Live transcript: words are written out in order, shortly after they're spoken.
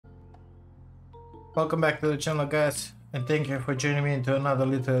Welcome back to the channel, guys, and thank you for joining me into another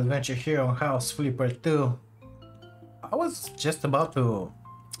little adventure here on House Flipper 2. I was just about to,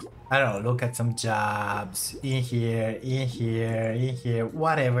 I don't know, look at some jobs in here,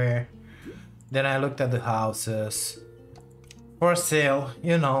 whatever. Then I looked at the houses for sale,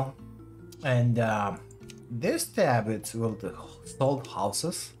 and this tab, it's well, the sold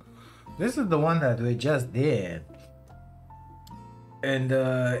houses. This is the one that we just did. And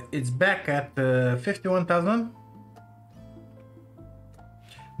it's back at 51,000.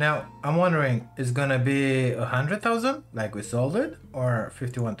 Now I'm wondering, is gonna be 100,000 like we sold it, or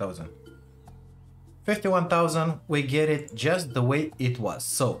 51,000? 51,000, we get it just the way it was.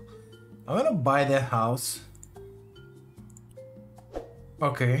 So I'm gonna buy the house.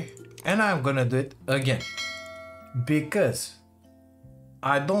 Okay, and I'm gonna do it again because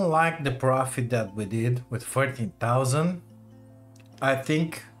I don't like the profit that we did with 14,000. I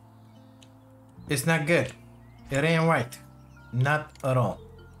think it's not good. It ain't right. Not at all.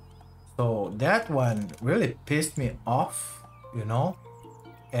 So that one really pissed me off,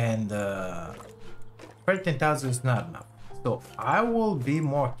 and 13,000 is not enough. So I will be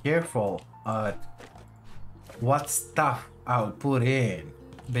more careful at what stuff I'll put in,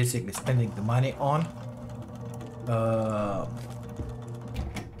 basically spending the money on.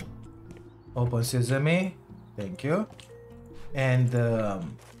 Open Sesame, thank you. And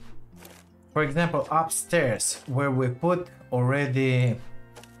for example, upstairs where we put already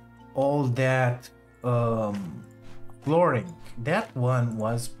all that flooring, that one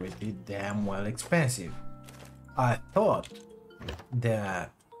was pretty damn well expensive. I thought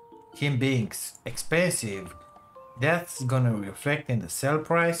that him being expensive, that's gonna reflect in the sale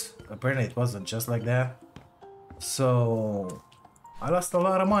price. Apparently it wasn't just like that. So I lost a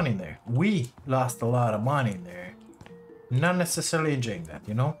lot of money in there. We lost a lot of money in there. Not necessarily enjoying that,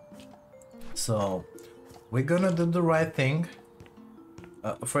 So we're gonna do the right thing.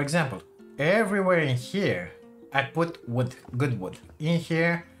 For example, everywhere in here I put wood, good wood. In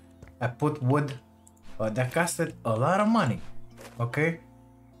here I put wood that costed a lot of money. Okay,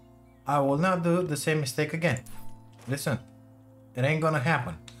 I will not do the same mistake again. Listen, it ain't gonna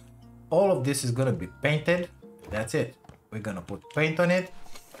happen. All of this is gonna be painted. That's it. We're gonna put paint on it.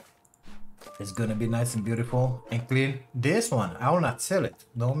 It's gonna be nice and beautiful and clean. This one, I will not sell it.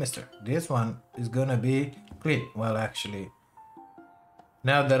 No, mister. This one is gonna be clean. Well, actually,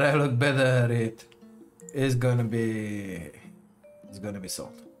 now that I look better at it, it's gonna be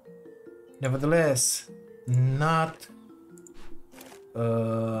sold. Nevertheless, not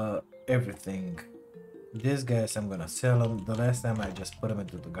everything. These guys, I'm gonna sell them. The last time I just put them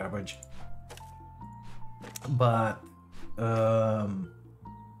into the garbage. But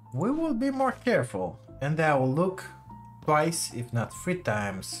we will be more careful, and I will look twice, if not 3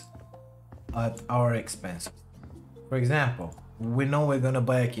 times, at our expenses. For example, we know we're gonna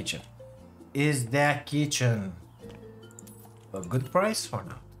buy a kitchen. Is that kitchen a good price or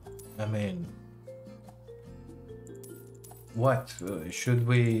not? I mean, what should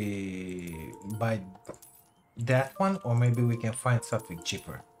we buy that one, or maybe we can find something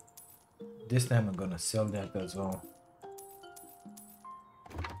cheaper? This time I'm gonna sell that as well.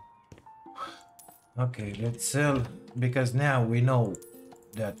 Okay, let's sell, because now we know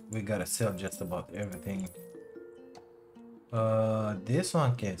that we gotta sell just about everything. This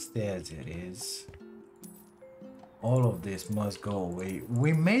one can stay as it is. All of this must go away.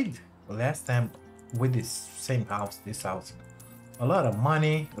 We made last time with this same house, this house, a lot of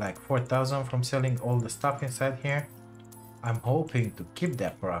money, like 4,000 from selling all the stuff inside here. I'm hoping to keep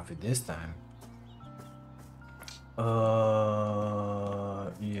that profit this time.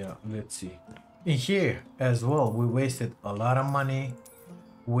 Yeah, let's see. In here as well, we wasted a lot of money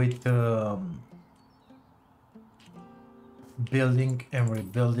with building and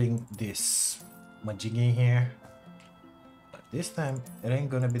rebuilding this majiggy here. But this time it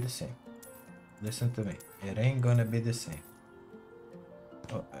ain't gonna be the same. Listen to me, it ain't gonna be the same.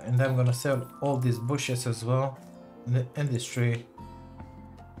 Oh, and I'm gonna sell all these bushes as well, and this tree.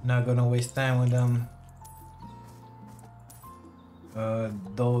 Not gonna waste time with them.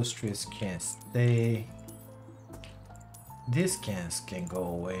 Those trees can stay. These cans can go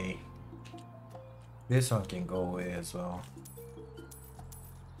away. This one can go away as well.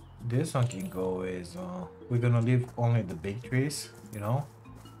 This one can go away as well. We're gonna leave only the big trees,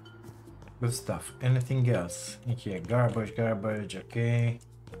 Good stuff. Anything else in here? Garbage, garbage. Okay,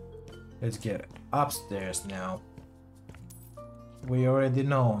 let's get upstairs now. We already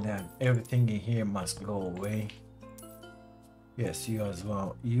know that everything in here must go away. Yes, you as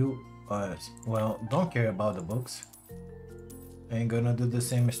well. You as well. Don't care about the books. Ain't gonna do the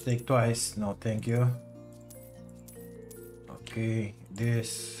same mistake twice. No, thank you. Okay,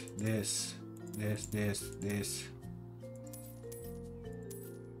 this.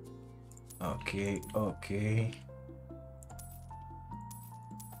 Okay.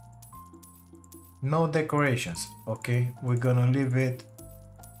 No decorations. Okay, we're gonna leave it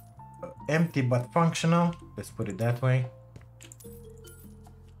empty but functional. Let's put it that way.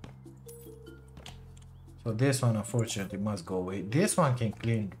 So this one unfortunately must go away. This one can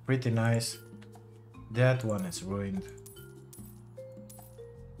clean pretty nice. That one is ruined.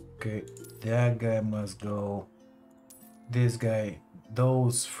 Okay, that guy must go. This guy,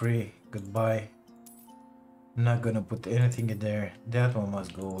 those three, goodbye. Not gonna put anything in there. That one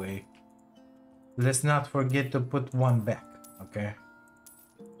must go away. Let's not forget to put one back, okay?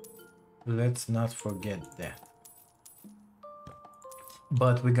 Let's not forget that.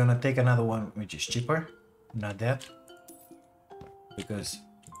 But we're gonna take another one which is cheaper, not that. Because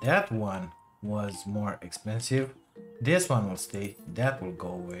that one was more expensive. This one will stay, that will go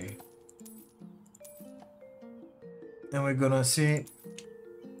away. And we're gonna see.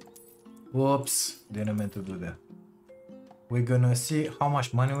 Whoops, didn't mean to do that. We're gonna see how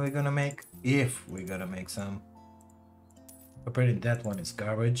much money we're gonna make, if we're gonna make some. Apparently that one is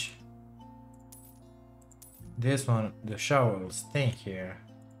garbage. This one, the shower will stay here.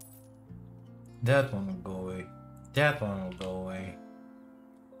 That one will go away. That one will go away.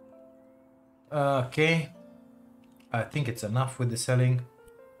 Okay. I think it's enough with the selling.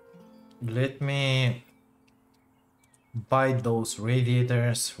 Let me buy those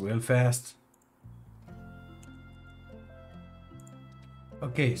radiators real fast.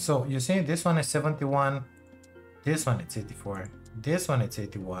 Okay, so you see this one is 71. This one it's 84. This one it's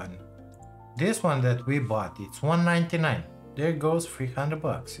 81. This one that we bought, it's 199. There goes 300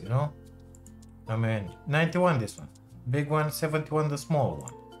 bucks, you know? I mean, 91 this one. Big one, 71 the small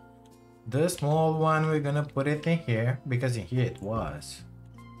one. The small one, we're gonna put it in here, because in here it was.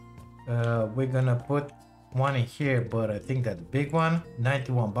 We're gonna put one in here, but I think that the big one,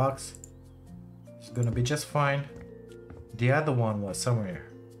 91 bucks. It's gonna be just fine. The other one was somewhere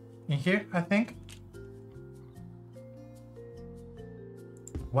in here, I think.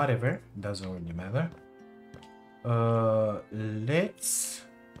 Whatever, doesn't really matter. Let's...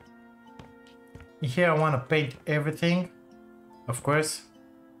 Here I want to paint everything, of course.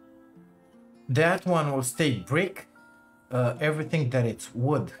 That one will stay brick. Everything that it's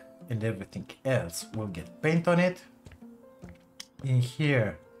wood and everything else will get paint on it. In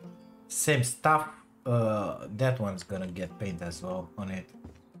here, same stuff. That one's gonna get paint as well on it.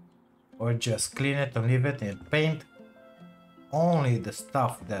 Or just clean it and leave it and paint only the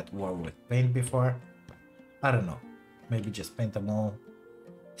stuff that were with paint before. I don't know, maybe just paint them all.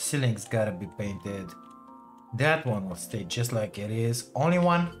 Ceiling's gotta be painted. That one will stay just like it is. Only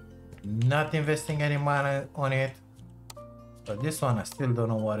one, not investing any money on it. But this one I still don't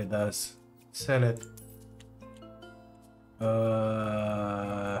know what it does. Sell it.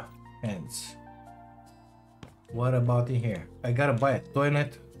 Hence. What about in here? I gotta buy a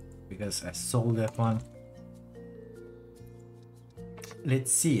toilet because I sold that one.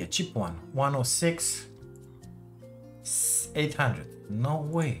 Let's see, a cheap one, 106, 800, no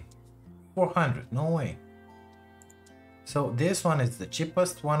way, 400, no way. So this one is the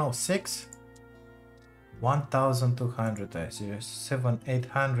cheapest, 106, 1200, I see,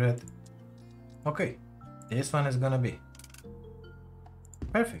 800. Okay, this one is gonna be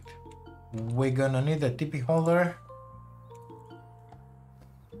perfect. We're gonna need a TP holder.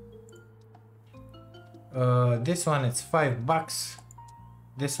 This one is $5.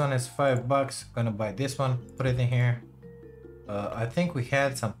 This one is $5. Gonna buy this one, put it in here. I think we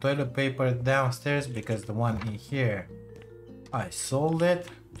had some toilet paper downstairs because the one in here I sold it,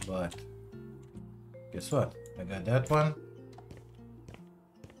 but guess what? I got that one.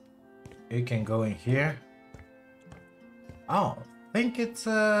 It can go in here. I don't think it's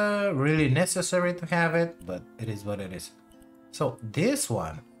really necessary to have it, but it is what it is. So this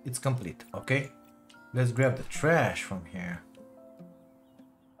one, it's complete. Okay, let's grab the trash from here.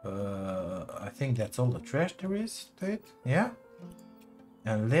 I think that's all the trash there is to it. Yeah,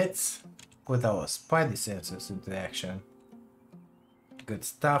 and let's put our spidey senses into action. Good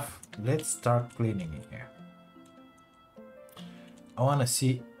stuff. Let's start cleaning in here. I want to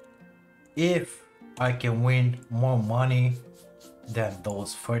see if I can win more money than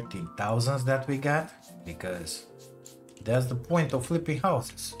those 13,000 that we got, because that's the point of flipping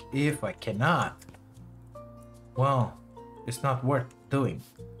houses. If I cannot, well, it's not worth doing.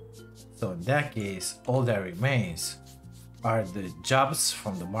 So in that case, all that remains are the jobs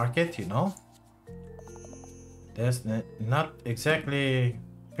from the market, you know. That's not exactly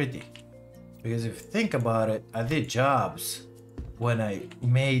pretty. Because if you think about it, I did jobs when I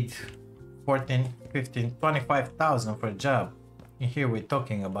made 14, 15, 25,000 for a job. And here we're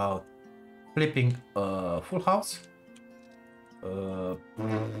talking about flipping a full house.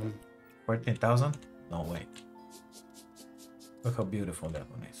 14,000? No way. Look how beautiful that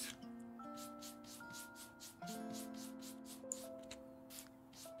one is.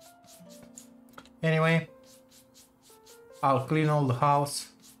 Anyway, I'll clean all the house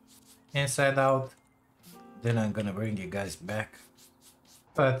inside out, then I'm gonna bring you guys back.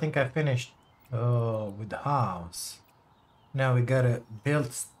 So I think I finished with the house. Now we gotta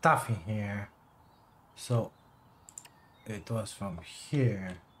build stuff in here. So it was from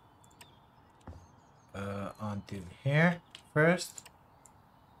here until here first.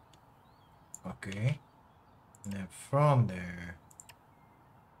 Okay, and then from there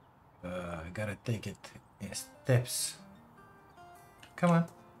I gotta take it in steps. Come on.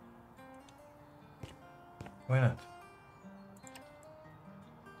 Why not?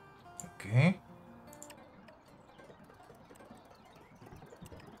 Okay.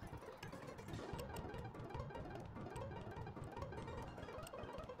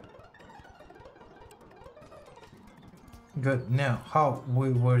 Good. Now, how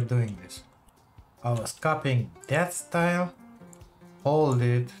we were doing this? I was copying that style, hold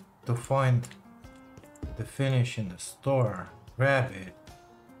it to find the finish in the store, grab it.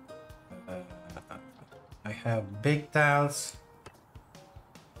 I have big tiles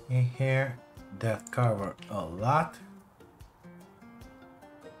in here that cover a lot.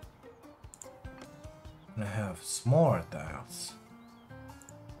 And I have smaller tiles.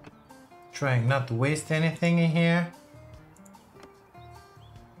 Trying not to waste anything in here.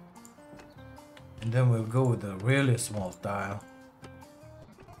 And then we'll go with a really small tile.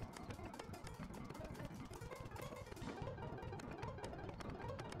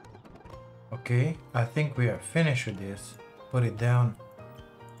 Okay, I think we are finished with this. Put it down,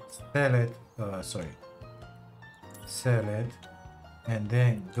 sell it, sell it, and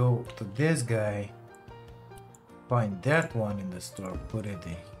then go to this guy, find that one in the store, put it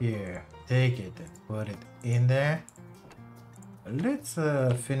in here, take it and put it in there. Let's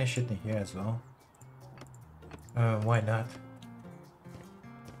finish it in here as well. Why not?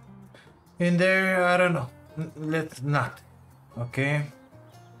 In there, I don't know. Let's not. Okay.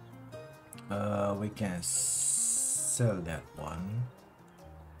 We can sell that one.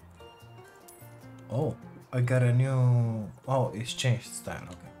 Oh, I got a new. Oh, it's changed style.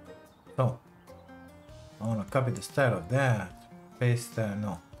 Okay. So I wanna copy the style of that. Paste.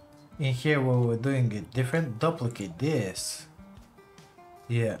 No. In here, where we're doing it different, duplicate this.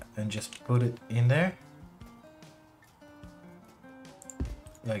 Yeah, and just put it in there.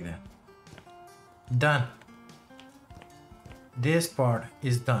 Like that. Done. This part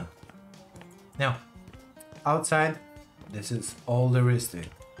is done. Now, outside, this is all there is to it.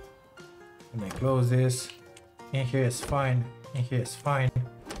 Let me close this. In here is fine. In here is fine.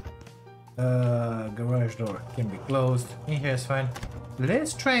 Garage door can be closed. In here is fine.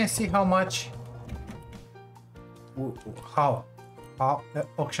 Let's try and see how much. How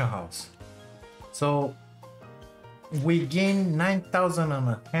auction house. So we gain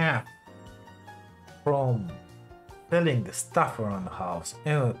 9,500 from selling the stuff around the house,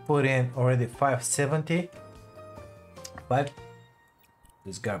 and we put in already 570. But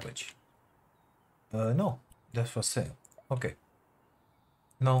this garbage. No, that's for sale. Okay.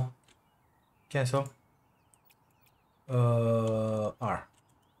 No. Cancel. R.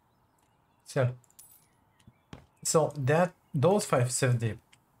 Sell. So that those 570,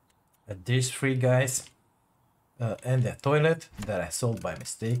 these three guys, and the toilet that I sold by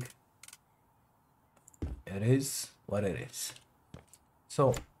mistake. It is what it is.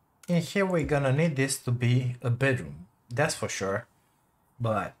 So in here we're gonna need this to be a bedroom, that's for sure,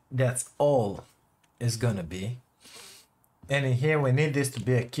 but that's all it's gonna be. And in here we need this to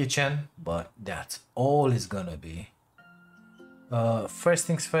be a kitchen, but that's all it's gonna be. First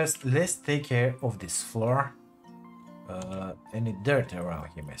things first, let's take care of this floor. Any dirt around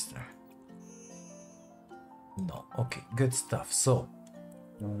here, mister? No. Okay, good stuff. So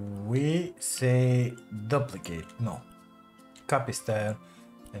we say duplicate, no, copy style,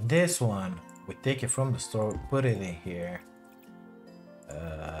 and this one we take it from the store, put it in here,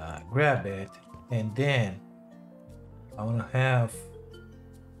 grab it, and then I want to have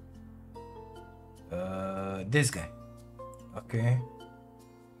this guy. Okay,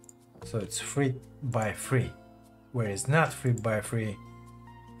 so it's 3x3, where it's not 3x3.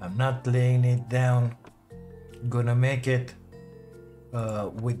 I'm not laying it down, gonna make it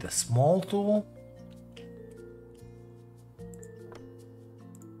with the small tool,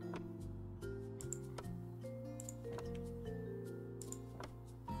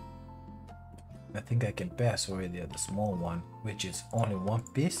 I think I can pass already at the small one, which is only one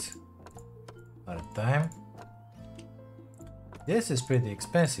piece at a time. This is pretty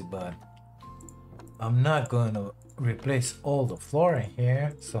expensive, but I'm not going to replace all the flooring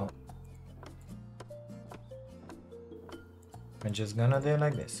here, so I'm just gonna do it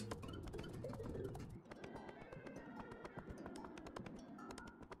like this.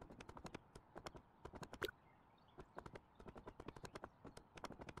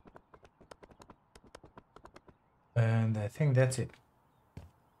 And I think that's it.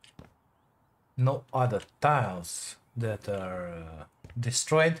 No other tiles that are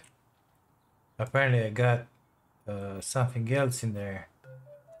destroyed. Apparently I got something else in there.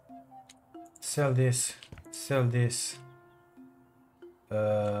 Sell this, sell this,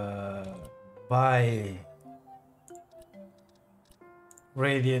 buy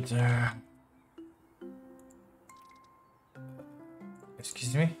radiator.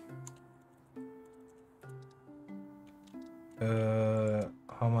 Excuse me.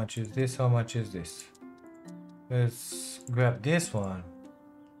 How much is this? How much is this? Let's grab this one.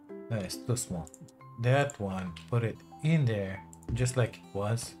 No, it's too small. That one, put it in there, just like it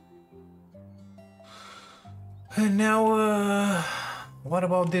was. And now, what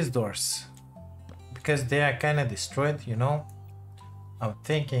about these doors? Because they are kind of destroyed, you know? I'm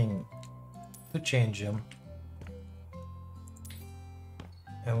thinking to change them.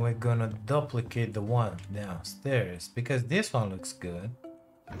 And we're gonna duplicate the one downstairs because this one looks good.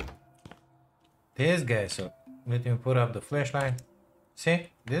 These guys are, let me put up the flashlight. See,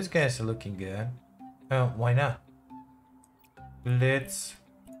 these guys are looking good. Why not? Let's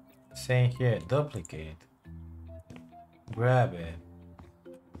say here, duplicate. Grab it.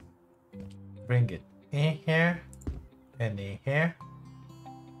 Bring it in here and in here.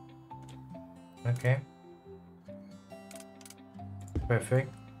 Okay.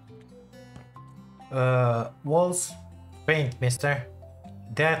 Perfect. Walls, paint, mister.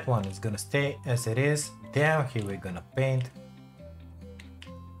 That one is gonna stay as it is. Down here we're gonna paint.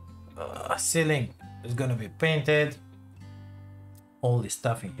 Ceiling is gonna be painted. All this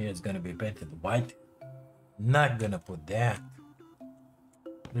stuff in here is gonna be painted white. Not gonna put that.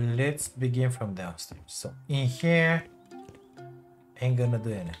 Let's begin from downstairs. So in here, ain't gonna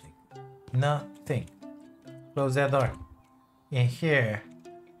do anything. Nothing. Close that door. In here,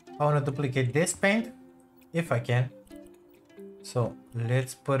 I want to duplicate this paint if I can. So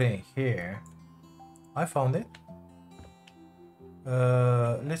let's put it in here. I found it.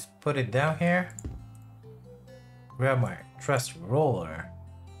 Let's put it down here. Grab my truss roller.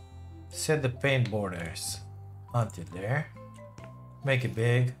 Set the paint borders until there. Make it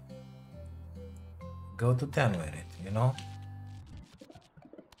big. Go to 10 with it, you know.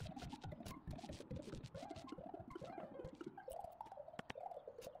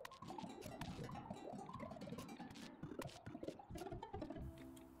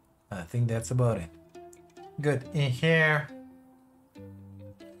 I think that's about it. Good. In here,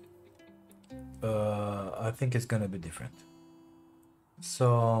 I think it's gonna be different.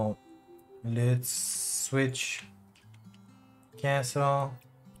 So let's switch. Cancel.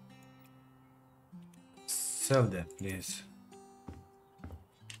 Sell that, please.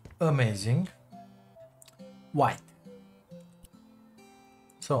 Amazing. White.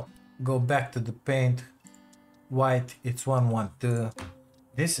 So go back to the paint. White, it's 112.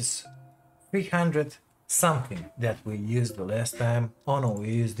 This is 300 something that we used the last time. Oh no, we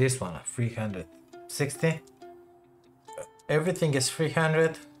used this one at 360. Everything is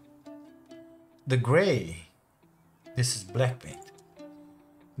 300. The gray, this is black paint.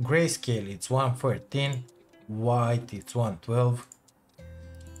 Grayscale, it's 114. White, it's 112.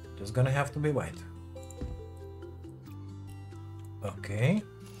 Just gonna have to be white. Okay.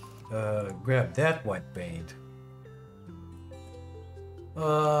 Grab that white paint.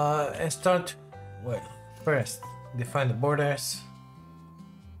 And start. Wait, first define the borders.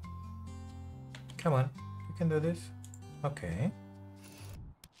 Come on, you can do this. Okay.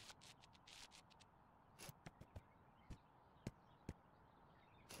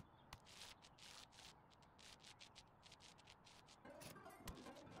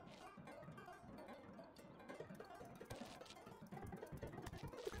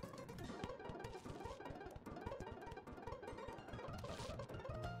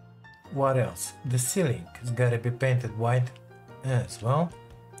 What else? The ceiling has gotta be painted white as well.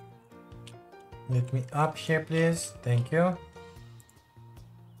 Let me up here, please. Thank you.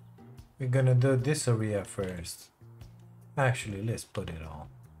 We're gonna do this area first. Actually, let's put it on.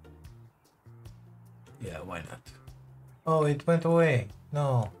 Yeah, why not? Oh, it went away.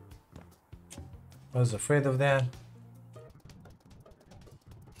 No. I was afraid of that.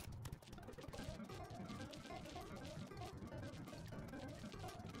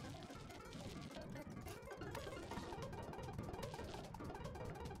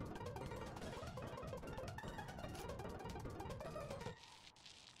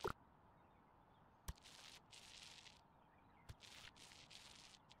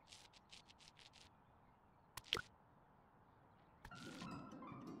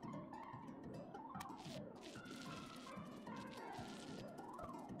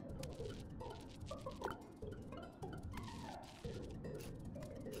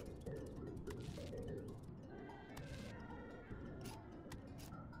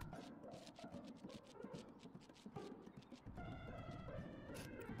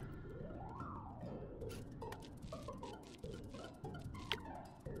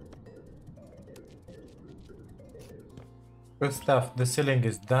 Good stuff. The ceiling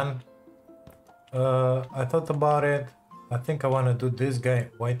is done. I thought about it. I think I want to do this guy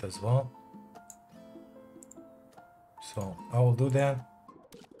white as well. So I will do that.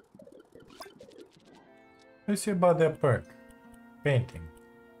 Let's see about that perk. Painting.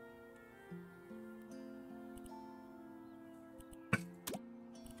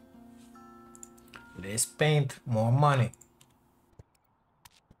 Less paint, more money.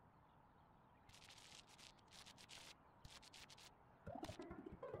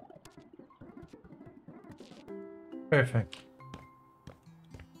 Perfect.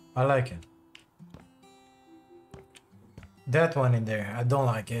 I like it. That one in there, I don't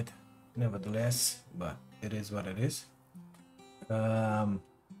like it, nevertheless, but it is what it is.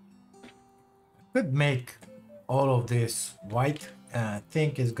 Could make all of this white, and I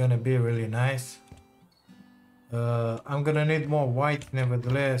think it's gonna be really nice. I'm gonna need more white,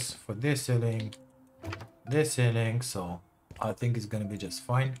 nevertheless, for this ceiling, so I think it's gonna be just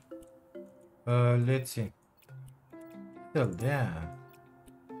fine. Let's see. Still there.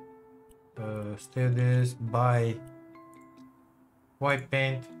 Still this by white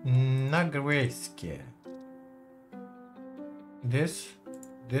paint, not grayscale. This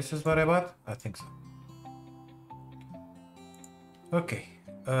is what I bought? I think so. Okay,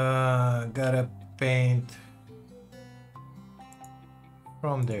 gotta paint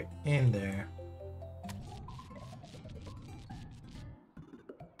from there in there.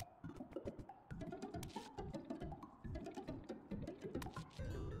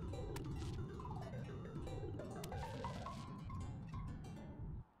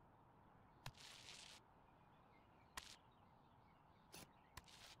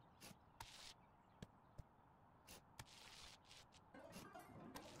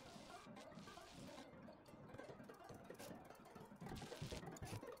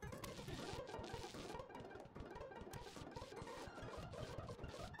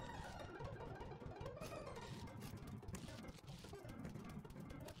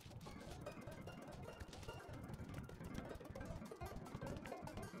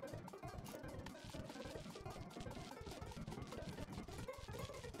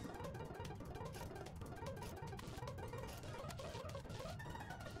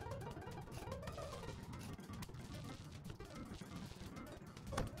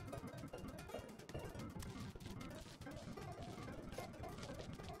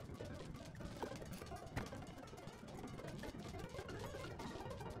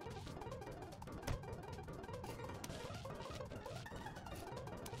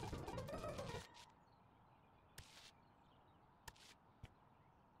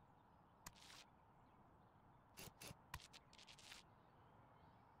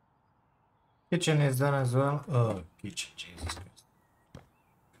 Kitchen is done as well. Oh, kitchen, Jesus Christ.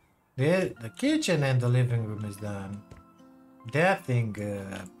 The kitchen and the living room is done. That thing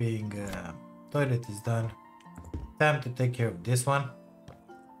being toilet is done. Time to take care of this one.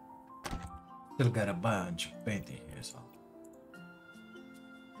 Still got a bunch of painting here, so.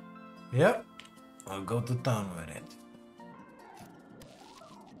 Yep, I'll go to town with it.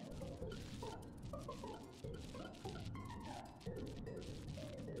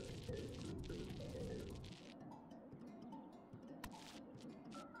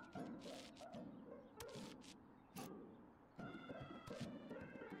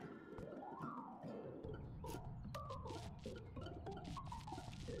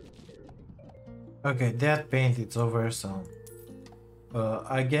 Okay, that paint it's over, so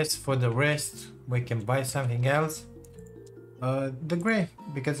I guess for the rest we can buy something else. The gray,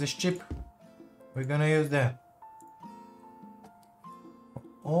 because it's cheap. We're gonna use that.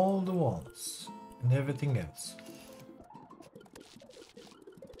 All the walls and everything else.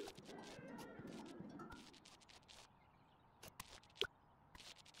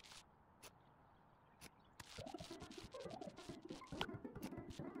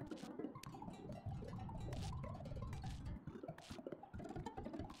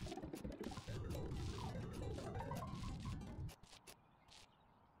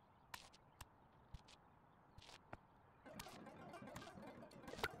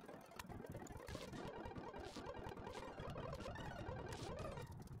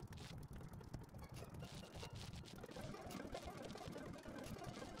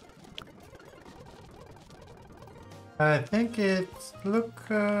 I think it look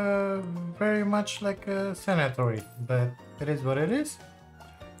very much like a sanitary, but it is what it is.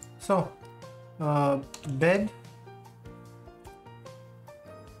 So, bed.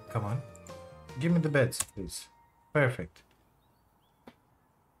 Come on, give me the beds, please. Perfect.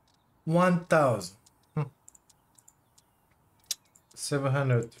 1,000.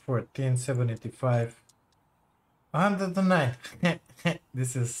 714, 785. 109.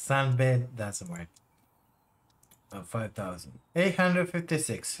 This is sunbed, doesn't work. 5,000.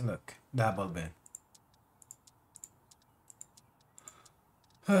 856. Look, double bed.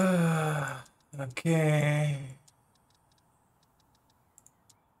 Okay.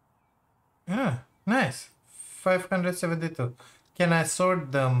 Ah, nice. 572. Can I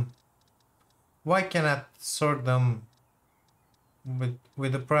sort them? Why cannot sort them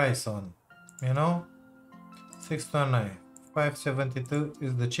with the price on? You know? 629. 572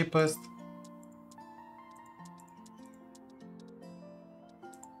 is the cheapest.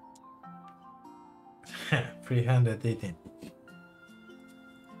 $318.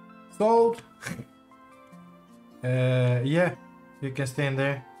 Sold. Yeah, you can stay in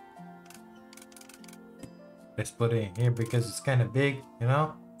there. Let's put it in here because it's kind of big, you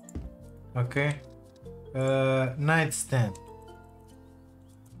know. Okay. Nightstand.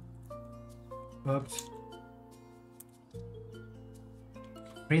 Oops.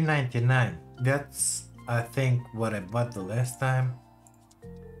 $399. That's, I think, what I bought the last time.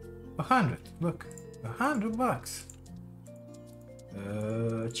 100. Look, $100.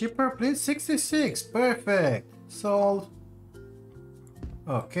 Cheaper, please. 66. Perfect. Sold.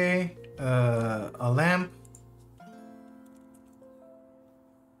 Okay. A lamp.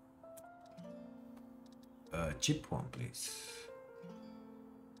 Cheap one, please.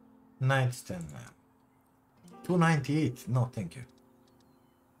 Nightstand lamp. 298. No, thank you.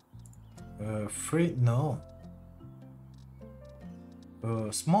 Free. No.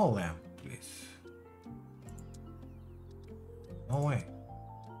 Small lamp, please. No way.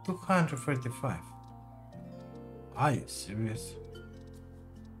 235. Are you serious?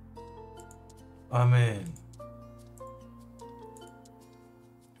 I mean,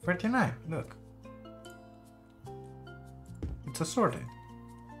 39. Look, it's assorted.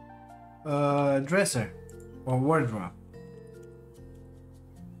 Dresser or wardrobe.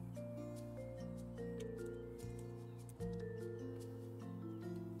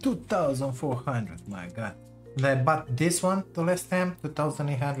 $2,400. My God. I bought this one the last time,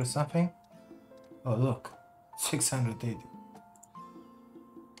 2,800 something. Oh look, 680.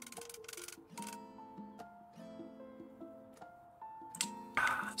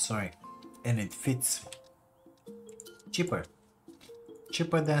 Sorry, and it fits. Cheaper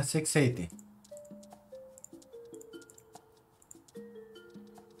than 680.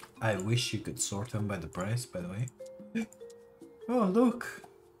 I wish you could sort them by the price, by the way. Oh look,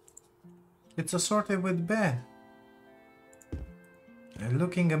 it's assorted with bed. They're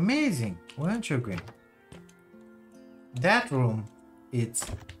looking amazing, won't you agree? That room, it's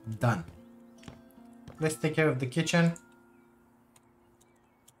done. Let's take care of the kitchen.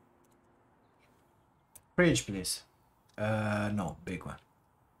 Fridge, please. No, big one.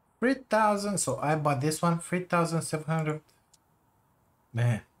 3,000. So I bought this one, 3,700.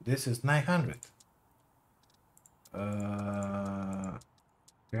 Man, this is 900.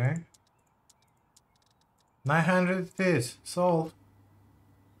 Okay. 900 it is. Sold.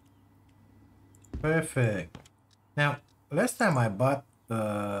 Perfect. Now, last time I bought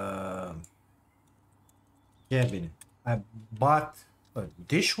cabinet, I bought a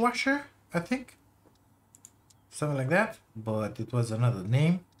dishwasher, I think. Something like that, but it was another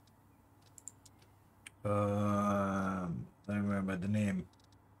name. I remember the name.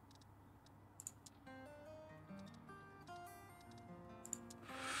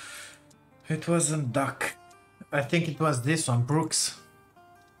 It wasn't Duck. I think it was this one, Brooks.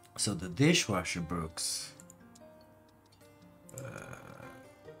 So the dishwasher Brooks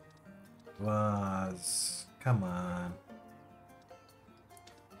was, come on,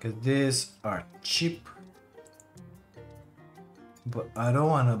 because these are cheap. But I don't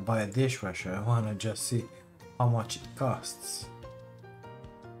want to buy a dishwasher. I want to just see how much it costs.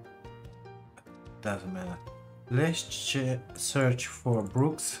 Doesn't matter. Let's search for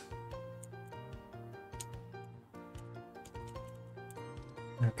Brooks.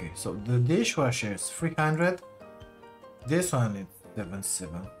 Okay, so the dishwasher is 300. This one is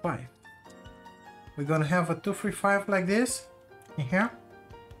 775. We're gonna have a 235 like this in here.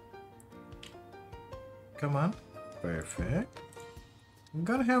 Come on. Perfect. I'm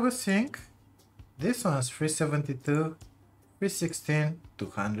gonna have a sink. This one's 372, 316,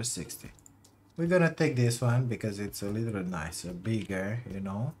 260. We're gonna take this one because it's a little nicer, bigger, you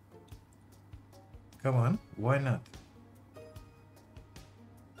know. Come on, why not?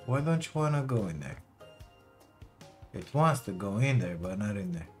 Why don't you wanna go in there? It wants to go in there, but not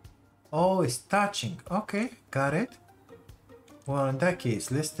in there. Oh, it's touching. Okay, got it. Well, in that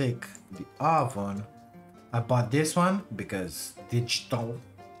case, let's take the oven. I bought this one because digital.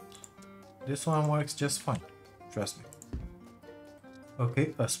 This one works just fine. Trust me.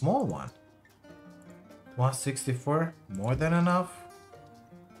 Okay, a small one. 164, more than enough.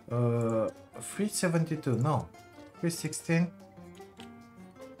 372, no. 316.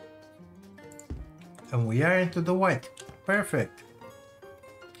 And we are into the white. Perfect.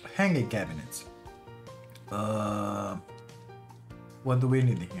 Hanging cabinets. What do we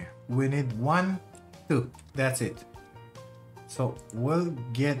need here? We need 1, 2. That's it. So we'll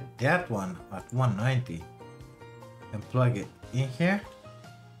get that one at 190 and plug it in here.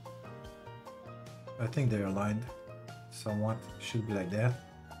 I think they're aligned somewhat. Should be like that.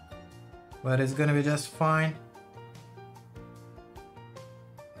 But it's gonna be just fine.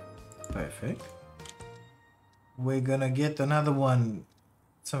 Perfect. We're gonna get another one,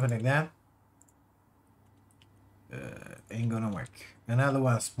 something like that. Ain't gonna work. Another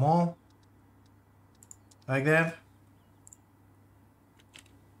one small, like that.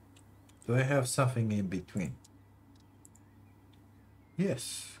 Do I have something in between?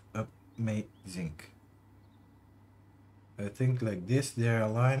 Yes, amazing. I think like this, they're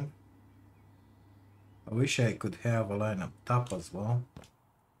aligned. I wish I could have a line up top as well.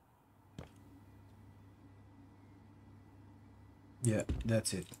 Yeah,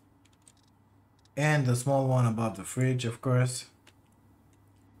 that's it. And the small one above the fridge, of course,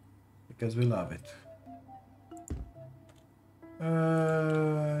 because we love it.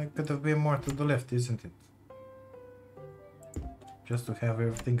 It could have been more to the left, isn't it? Just to have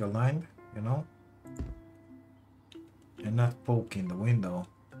everything aligned, you know? And not poking the window.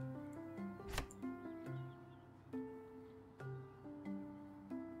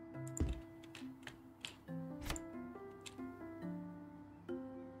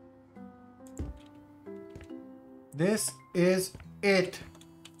 This is it.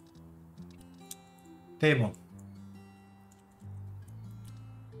 Table.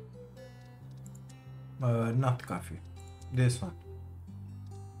 Not coffee. This one.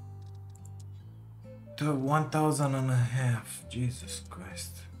 To 1,500. Jesus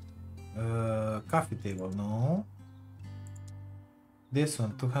Christ. Coffee table, no. This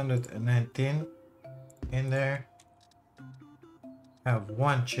one, 219 in there. Have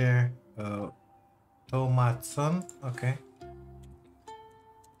one chair. Tomatson, okay.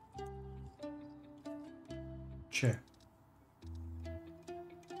 Chair.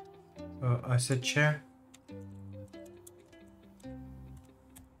 I said chair.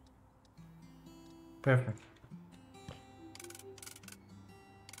 Perfect.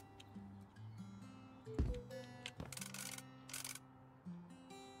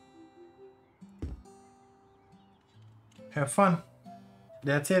 Have fun.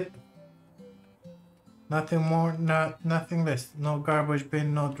 That's it. Nothing more, nothing less. No garbage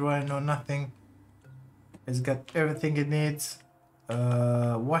bin, no dryer, no nothing. It's got everything it needs.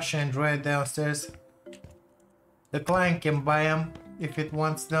 Wash and dry downstairs. The client can buy them if it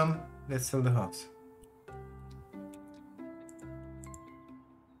wants them. Let's sell the house.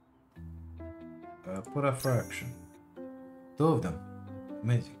 Put up for auction. 2 of them.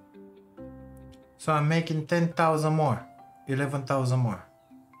 Amazing. So I'm making 10,000 more. 11,000 more.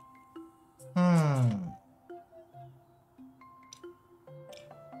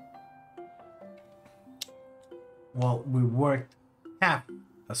 Well, we worked half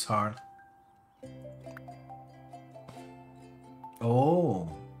as hard. Oh.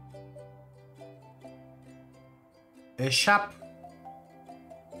 A shop.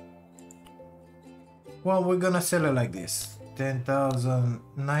 Well, we're gonna sell it like this.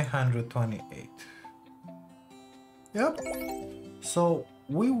 10,928. Yep. So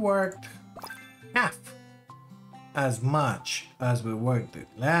we worked half as much as we worked it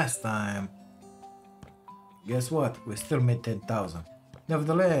last time. Guess what? We still made 10,000.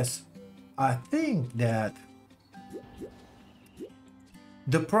 Nevertheless, I think that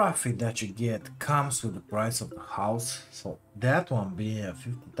the profit that you get comes with the price of the house. So that one being a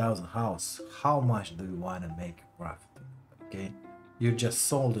 50,000 house, how much do you want to make a profit? Okay, you just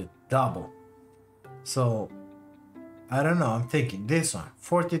sold it double. So I don't know. I'm thinking this one,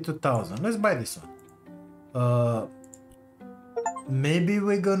 42,000. Let's buy this one. Maybe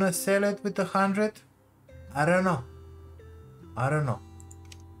we're gonna sell it with 100. I don't know. I don't know.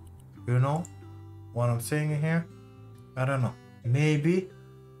 You know what I'm saying here? I don't know. Maybe,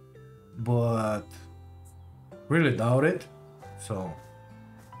 but really doubt it. So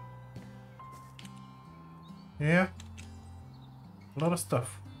yeah, a lot of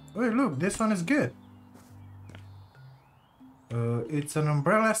stuff. Hey, look, this one is good. It's an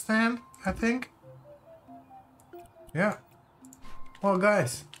umbrella stand, I think. Yeah. Well,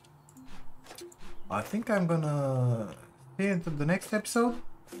 guys, I think I'm gonna see you into the next episode.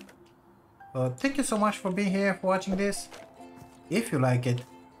 Thank you so much for being here, for watching this. If you like it,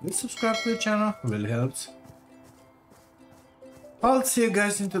 please subscribe to the channel, really helps. I'll see you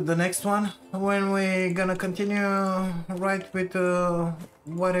guys into the next one when we're gonna continue right with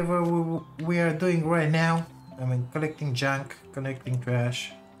whatever we are doing right now. I mean, collecting junk, collecting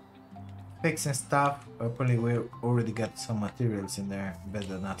trash, fixing stuff. Hopefully we already got some materials in there,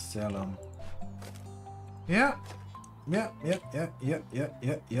 better not sell them. Yeah,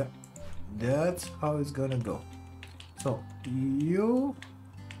 that's how it's gonna go. So you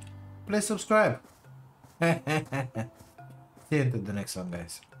please subscribe. See you into the next one,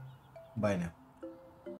 guys. Bye now.